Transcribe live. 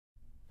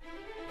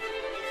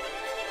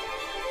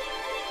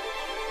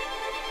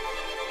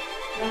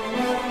Welcome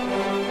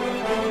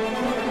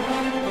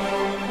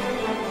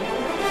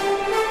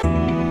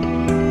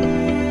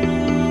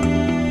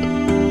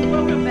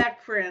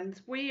back,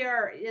 friends. We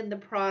are in the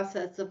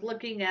process of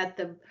looking at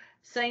the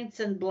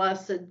saints and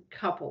blessed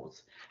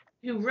couples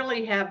who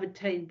really have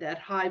attained that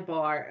high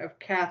bar of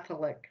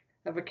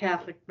a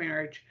Catholic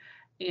marriage,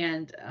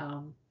 and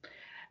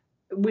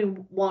we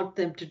want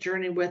them to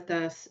journey with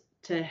us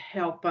to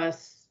help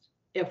us,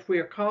 if we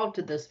are called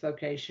to this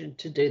vocation,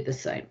 to do the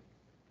same.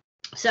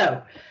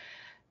 So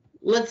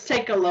let's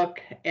take a look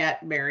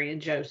at Mary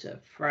and Joseph,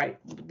 right?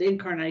 The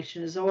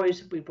incarnation is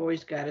always, we've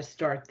always got to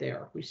start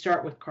there. We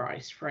start with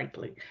Christ,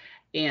 frankly,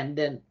 and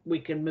then we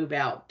can move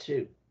out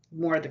to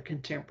more of the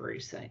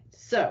contemporary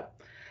saints. So,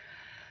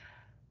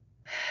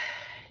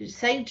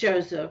 Saint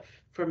Joseph,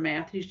 from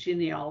Matthew's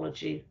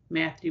genealogy,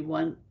 Matthew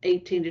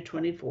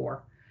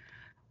 1:18-24,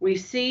 we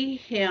see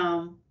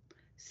him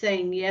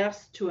saying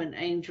yes to an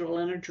angel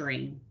in a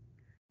dream.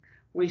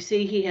 We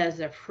see he has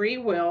a free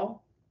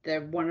will.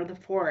 They're one of the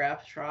four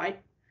F's,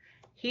 right?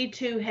 He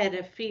too had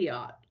a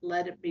fiat,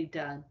 let it be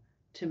done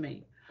to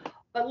me.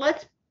 But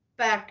let's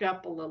back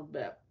up a little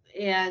bit.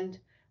 And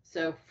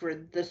so for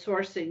the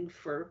sourcing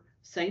for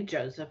St.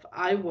 Joseph,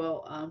 I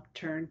will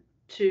turn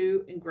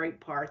to, in great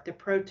part, the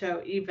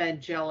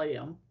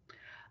Proto-Evangelium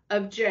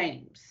of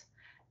James.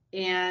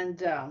 And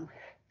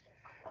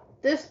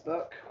this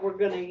book we're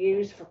going to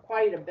use for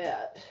quite a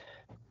bit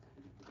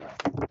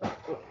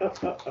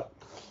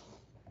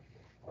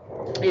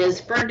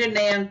is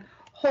Ferdinand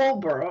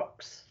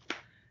Holbrook's,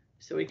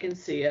 so we can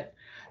see it,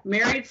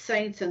 Married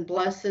Saints and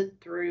Blessed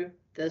Through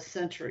the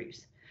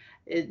Centuries,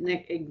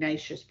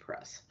 Ignatius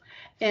Press.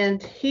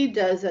 And he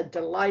does a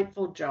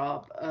delightful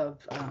job of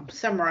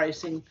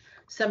summarizing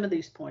some of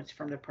these points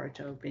from the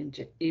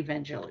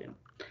Proto-Evangelium.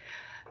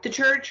 The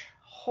Church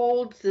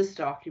holds this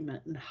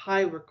document in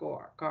high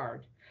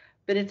regard,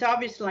 but it's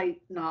obviously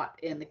not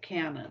in the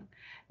canon.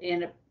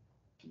 And it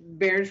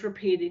bears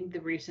repeating, the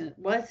reason it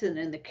wasn't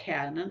in the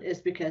canon is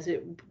because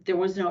there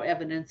was no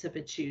evidence of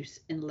its use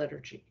in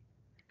liturgy.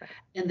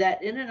 And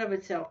that in and of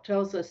itself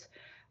tells us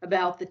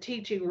about the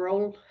teaching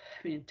role.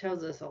 I mean, it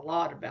tells us a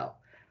lot about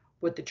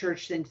what the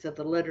Church thinks of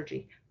the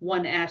liturgy.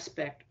 One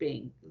aspect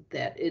being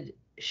that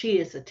she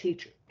is a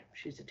teacher.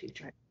 She's a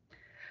teacher. Right.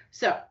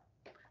 So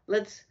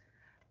let's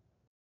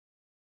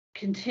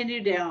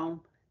continue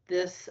down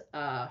this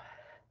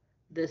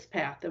this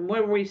path. And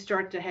when we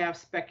start to have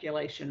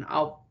speculation,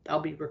 I'll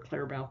be real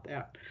clear about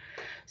that.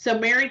 So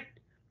Mary,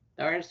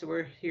 all right, so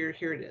we're here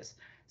it is.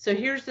 So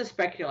here's the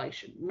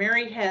speculation.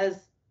 Mary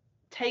has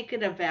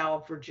taken a vow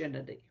of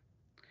virginity.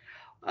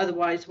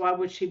 Otherwise, why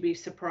would she be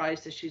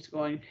surprised that she's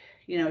going,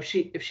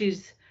 if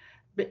she's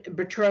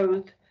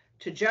betrothed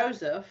to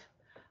Joseph,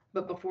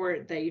 but before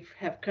they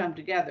have come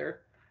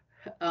together,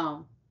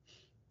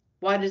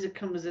 why does it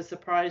come as a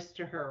surprise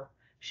to her?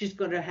 She's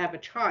going to have a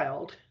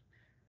child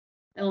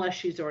unless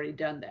she's already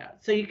done that.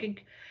 So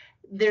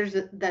there's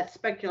that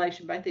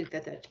speculation, but I think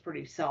that that's a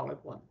pretty solid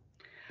one.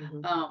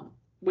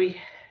 Mm-hmm.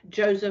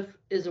 Joseph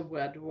is a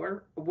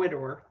widower.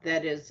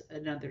 That is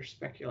another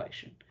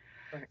speculation.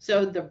 Right.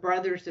 So the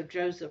brothers of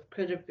Joseph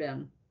could have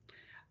been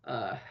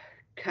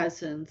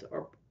cousins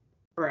or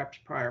perhaps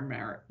prior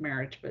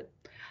marriage, but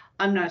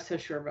I'm not so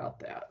sure about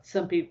that.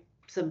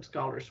 Some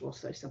scholars will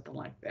say something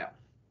like that.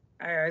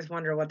 I always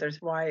wonder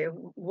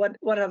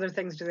what other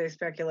things do they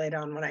speculate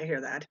on when I hear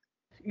that?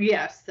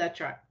 Yes, that's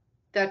right.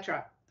 That's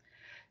right.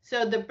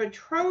 So the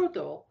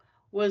betrothal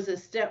was a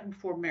step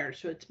before marriage.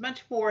 So it's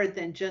much more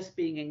than just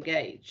being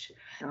engaged.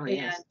 Oh,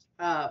 yes.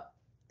 And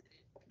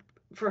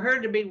for her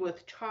to be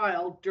with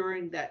child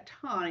during that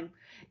time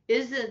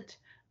isn't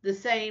the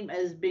same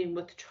as being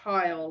with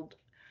child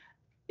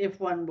if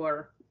one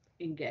were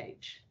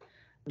engaged.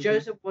 Mm-hmm.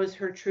 Joseph was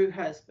her true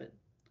husband.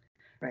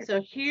 Right. So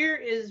here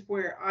is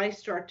where I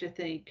start to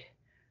think,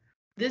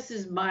 this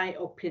is my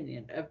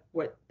opinion of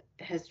what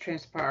has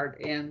transpired,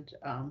 and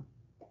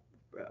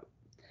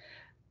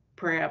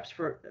perhaps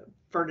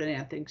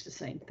Ferdinand thinks the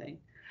same thing,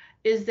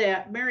 is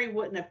that Mary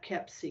wouldn't have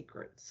kept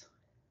secrets.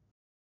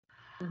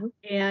 Mm-hmm.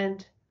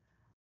 And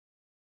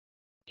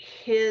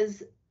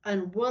his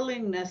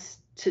unwillingness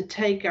to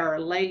take Our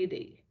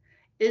Lady,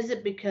 is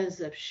it because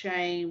of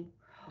shame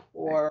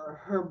or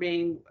her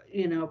being,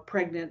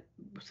 pregnant?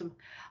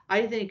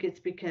 I think it's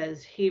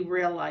because he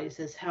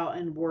realizes how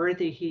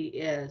unworthy he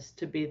is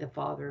to be the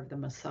father of the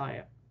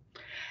Messiah.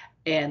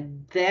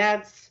 And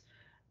that's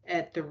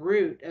at the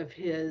root of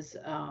his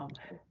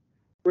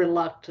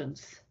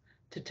reluctance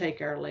to take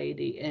Our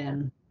Lady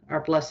and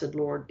our blessed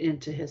Lord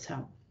into his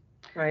home.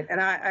 Right. And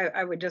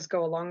I would just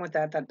go along with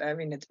that, I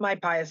mean, it's my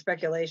pious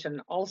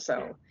speculation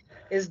also,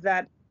 is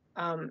that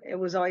it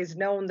was always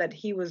known that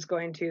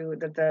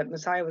that the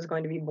Messiah was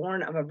going to be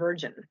born of a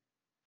virgin,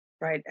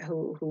 right,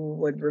 who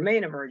would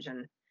remain a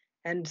virgin.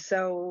 And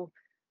so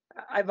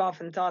I've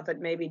often thought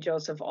that maybe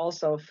Joseph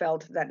also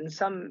felt that in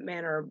some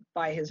manner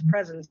by his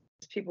presence,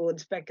 people would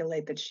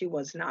speculate that she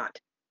was not.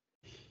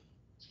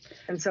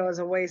 And so as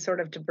a way sort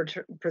of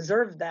to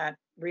preserve that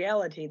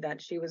reality that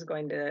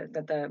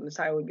that the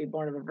Messiah would be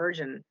born of a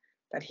virgin,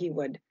 that he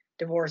would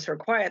divorce her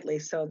quietly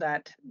so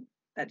that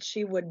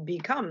she would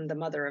become the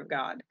mother of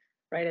God,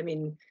 right? I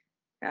mean,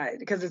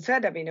 because it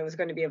said, I mean, it was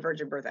going to be a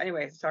virgin birth.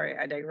 Anyway, sorry,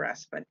 I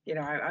digress. But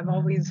I've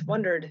always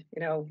wondered,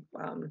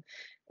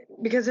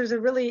 because there's a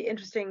really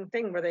interesting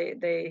thing where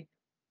they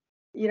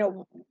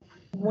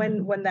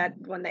when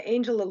the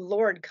angel of the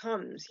Lord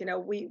comes,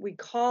 we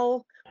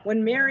call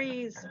when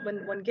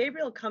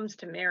Gabriel comes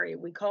to Mary,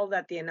 we call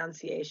that the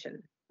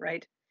Annunciation,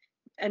 right?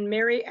 And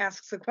Mary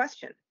asks a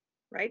question,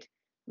 right?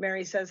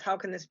 Mary says, "How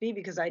can this be?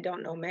 Because I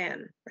don't know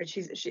man."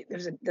 Right?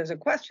 There's a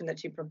question that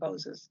she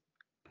proposes,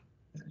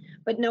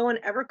 but no one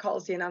ever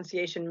calls the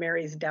Annunciation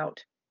Mary's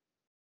doubt,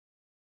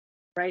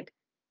 right?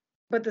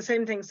 But the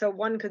same thing. So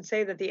one could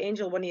say that the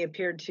angel, when he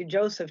appeared to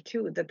Joseph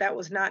too, that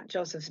was not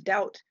Joseph's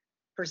doubt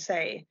per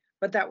se,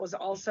 but that was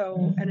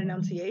also an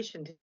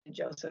annunciation to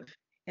Joseph,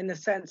 in the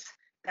sense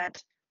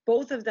that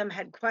both of them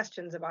had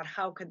questions about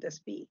how could this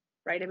be,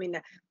 right? I mean,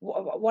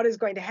 what is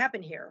going to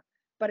happen here?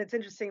 But it's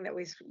interesting that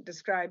we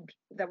described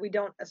that we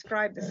don't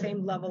ascribe the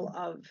same level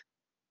of,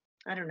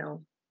 I don't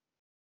know,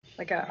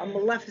 like a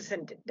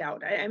maleficent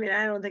doubt. I mean,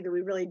 I don't think that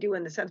we really do,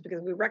 in the sense,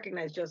 because we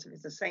recognize Joseph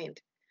as a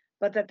saint,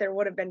 but that there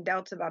would have been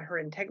doubts about her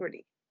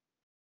integrity.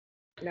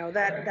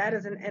 That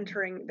is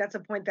that's a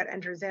point that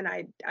enters in.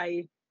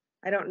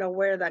 I don't know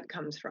where that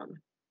comes from.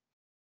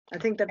 I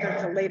think that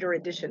that's a later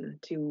addition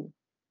to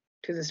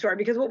the story,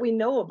 because what we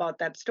know about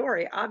that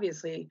story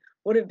obviously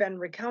would have been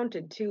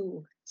recounted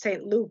to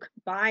St. Luke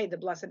by the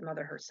Blessed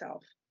Mother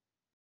herself.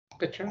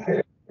 That's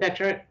right. That's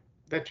right.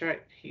 That's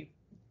right. He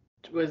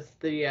was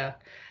they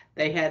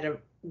had an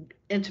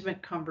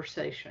intimate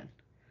conversation.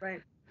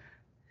 Right.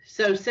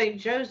 So St.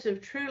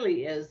 Joseph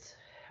truly is,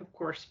 of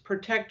course,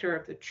 protector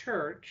of the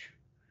church,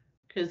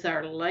 because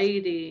Our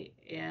Lady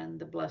and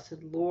the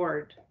Blessed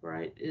Lord,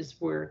 right, is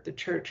where the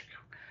church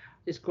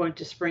is going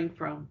to spring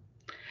from.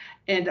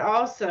 And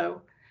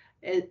also,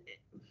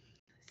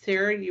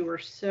 Sarah, you were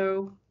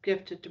so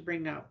gifted to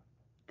bring up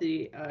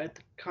the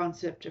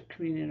concept of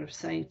communion of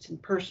saints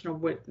and personal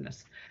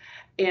witness.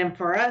 And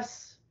for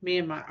us, me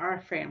and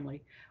our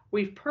family,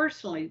 we've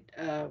personally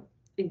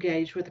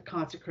engaged with the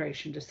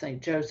consecration to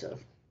St. Joseph.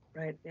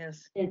 Right,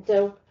 yes. And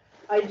so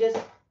I just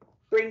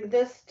bring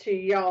this to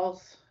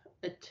y'all's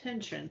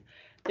attention,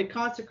 the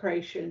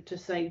consecration to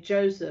St.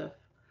 Joseph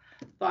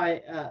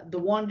by The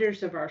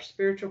Wonders of Our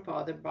Spiritual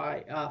Father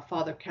by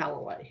Father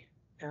Calloway.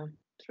 Yeah,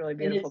 it's a really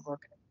beautiful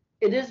book.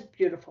 It is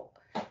beautiful.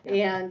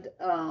 Yeah. And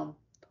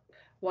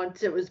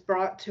once it was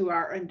brought to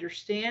our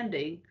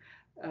understanding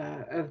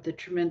of the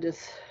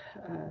tremendous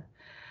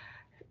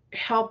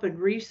help and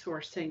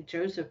resource St.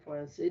 Joseph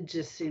was, it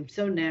just seemed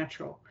so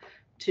natural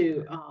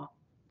to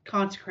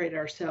consecrate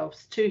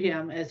ourselves to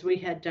him, as we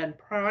had done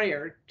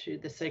prior to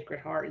the Sacred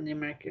Heart and the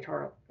Immaculate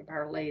Heart of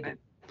Our Lady. Right.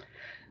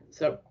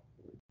 So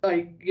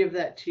I give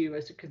that to you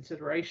as a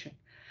consideration.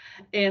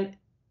 And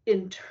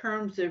in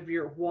terms of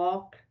your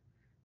walk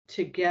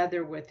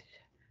together with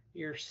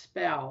your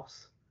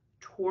spouse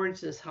towards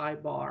this high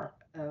bar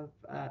of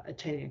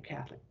attaining a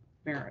Catholic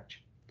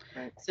marriage.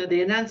 Right. So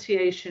the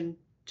Annunciation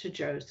to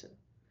Joseph.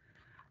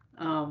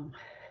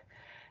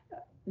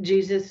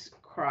 Jesus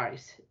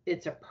Christ.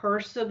 It's a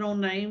personal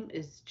name,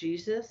 is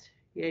Jesus,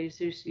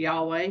 Jesus,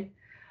 Yahweh,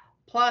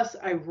 plus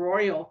a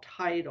royal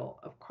title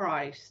of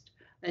Christ,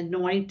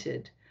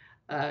 anointed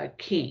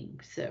king.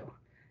 So,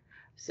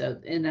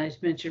 and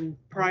as mentioned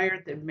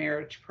prior, the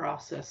marriage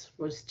process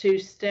was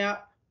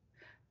two-step,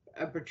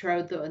 a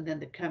betrothal, and then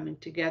the coming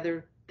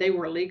together. They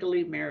were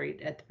legally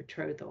married at the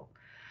betrothal.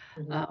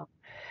 Mm-hmm.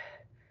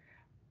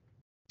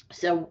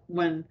 So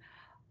when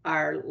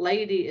Our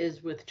Lady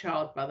is with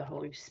child by the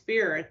Holy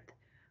Spirit,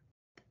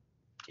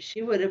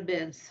 she would have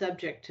been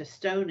subject to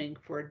stoning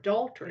for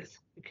adultery,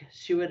 because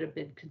she would have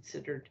been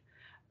considered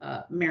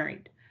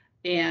married.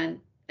 And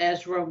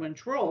as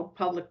Romans ruled,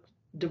 public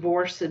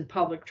divorce and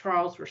public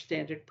trials were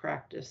standard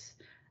practice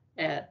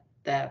at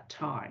that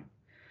time.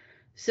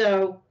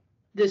 So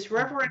this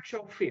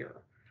reverential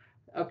fear.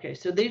 Okay,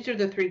 so these are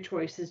the three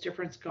choices.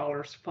 Different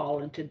scholars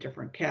fall into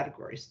different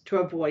categories. To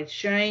avoid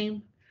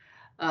shame,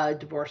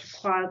 divorce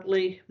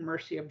quietly,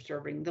 mercy,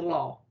 observing the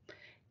law.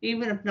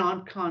 Even if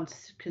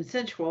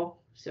non-consensual,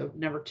 so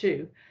number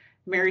 2,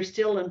 Mary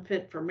still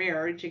unfit for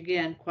marriage,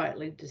 again,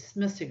 quietly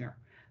dismissing her.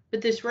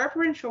 But this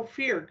reverential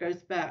fear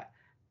goes back.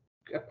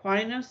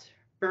 Aquinas,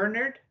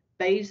 Bernard,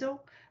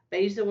 Basil.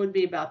 Basil would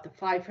be about the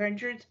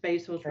 500s.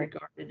 Basil is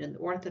regarded in the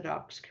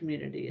Orthodox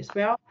community as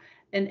well.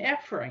 And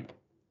Ephraim.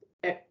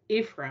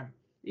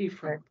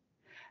 Right.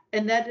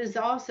 And that is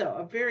also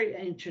a very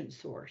ancient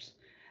source.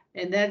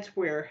 And that's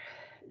where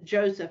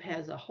Joseph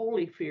has a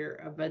holy fear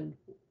of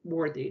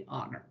unworthy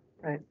honor.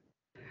 Right.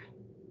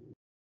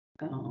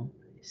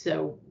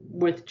 So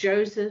with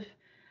Joseph,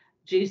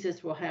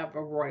 Jesus will have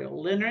a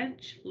royal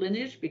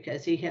lineage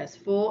because he has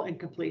full and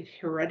complete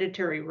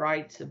hereditary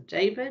rights of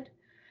David.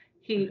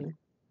 He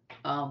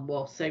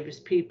will save his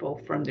people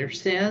from their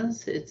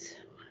sins. It's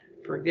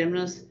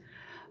forgiveness,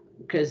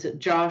 because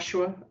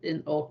Joshua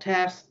in Old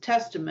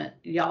Testament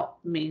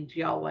means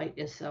Yahweh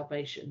is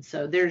salvation.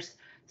 So there's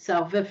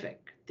salvific,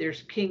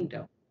 there's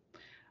kingdom.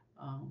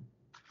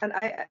 And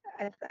I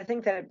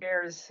think that it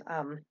bears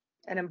an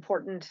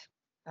important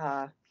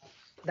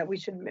that we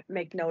should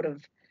make note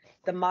of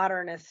the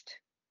modernist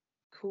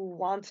who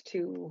wants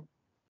to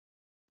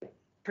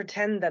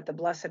pretend that the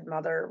Blessed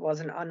Mother was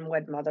an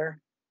unwed mother.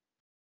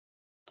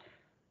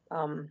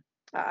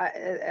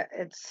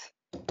 It's,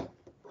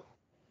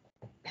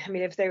 I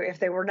mean, if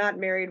they were not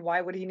married,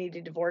 why would he need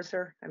to divorce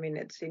her? I mean,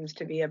 it seems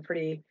to be a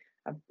pretty,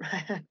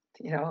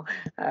 you know,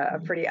 a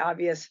pretty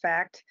obvious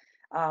fact.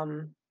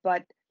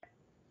 But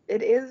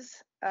it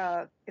is,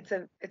 it's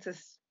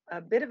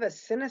a bit of a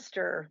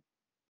sinister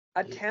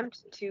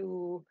attempt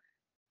to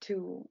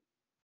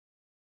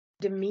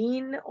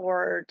demean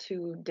or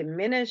to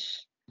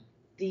diminish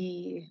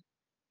the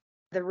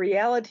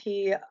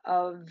reality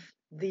of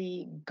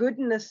the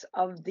goodness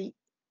of the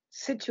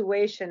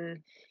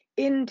situation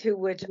into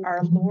which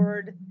our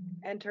Lord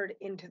entered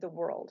into the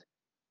world.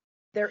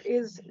 There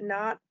is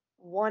not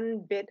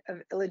one bit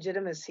of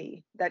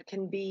illegitimacy that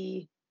can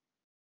be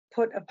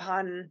put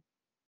upon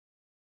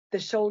the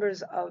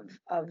shoulders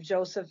of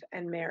Joseph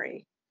and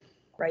Mary,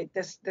 right?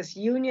 This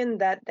union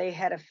that they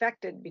had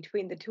effected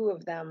between the two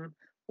of them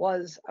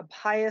was a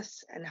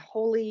pious and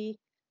holy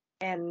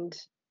and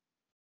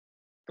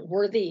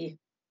worthy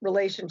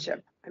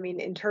relationship. I mean,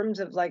 in terms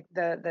of like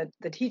the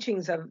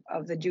teachings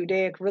of the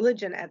Judaic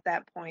religion at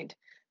that point,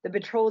 the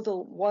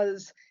betrothal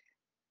was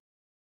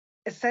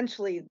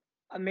essentially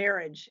a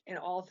marriage in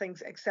all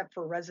things except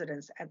for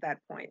residence at that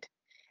point.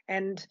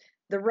 And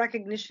the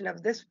recognition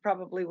of this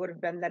probably would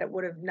have been that it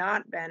would have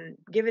not been,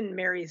 given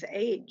Mary's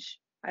age,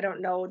 I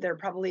don't know, there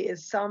probably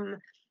is some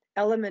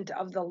element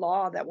of the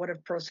law that would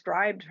have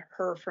proscribed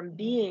her from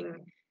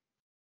being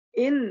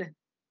in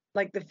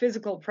like the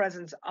physical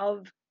presence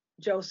of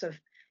Joseph.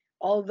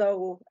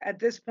 Although at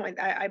this point,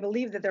 I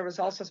believe that there was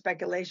also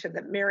speculation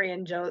that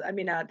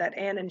that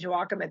Anne and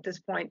Joachim at this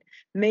point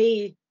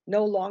may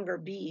no longer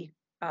be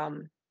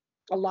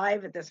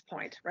alive at this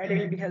point, right? I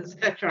mean, because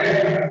That's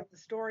right. the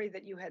story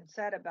that you had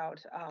said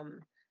about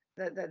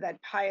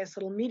that pious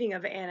little meeting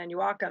of Anne and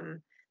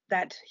Joachim,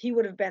 that he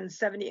would have been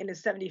 70 in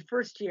his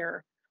 71st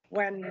year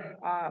when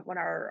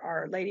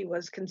our Lady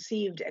was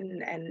conceived,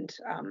 and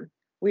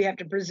we have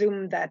to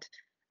presume that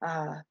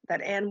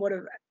that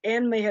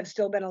Anne may have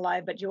still been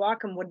alive, but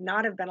Joachim would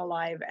not have been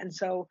alive, and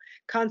so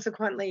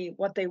consequently,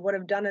 what they would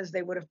have done is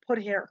they would have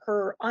put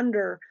her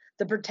under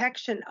the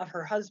protection of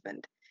her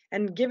husband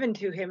and given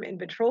to him in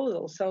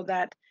betrothal, so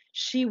that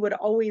she would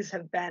always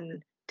have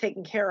been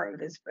taken care of.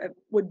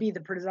 Would be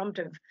the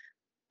presumptive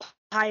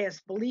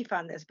pious belief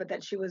on this, but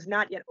that she was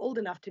not yet old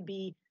enough to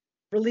be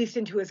released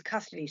into his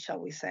custody, shall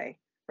we say,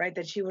 right?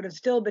 That she would have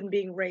still been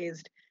being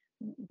raised,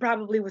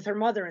 probably with her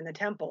mother in the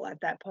temple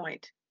at that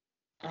point.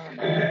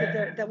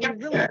 That we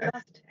really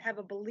must have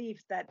a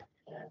belief that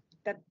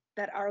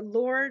our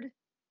Lord,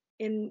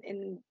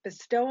 in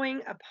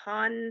bestowing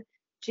upon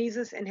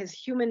Jesus and his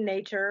human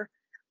nature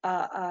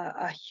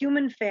a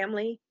human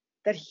family,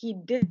 that he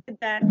did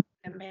that in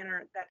a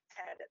manner that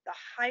had the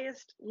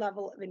highest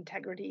level of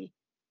integrity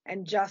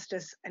and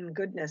justice and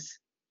goodness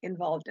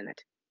involved in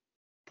it.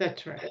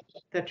 That's right.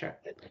 That's right.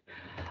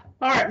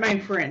 All right, my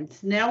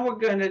friends. Now we're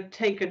going to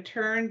take a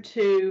turn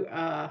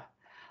to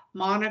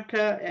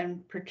Monica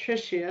and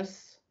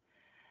Patricius,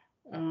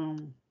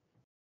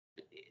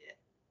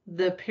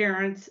 the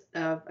parents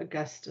of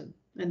Augustine,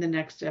 in the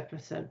next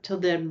episode. Till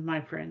then,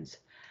 my friends,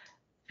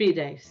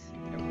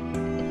 fides.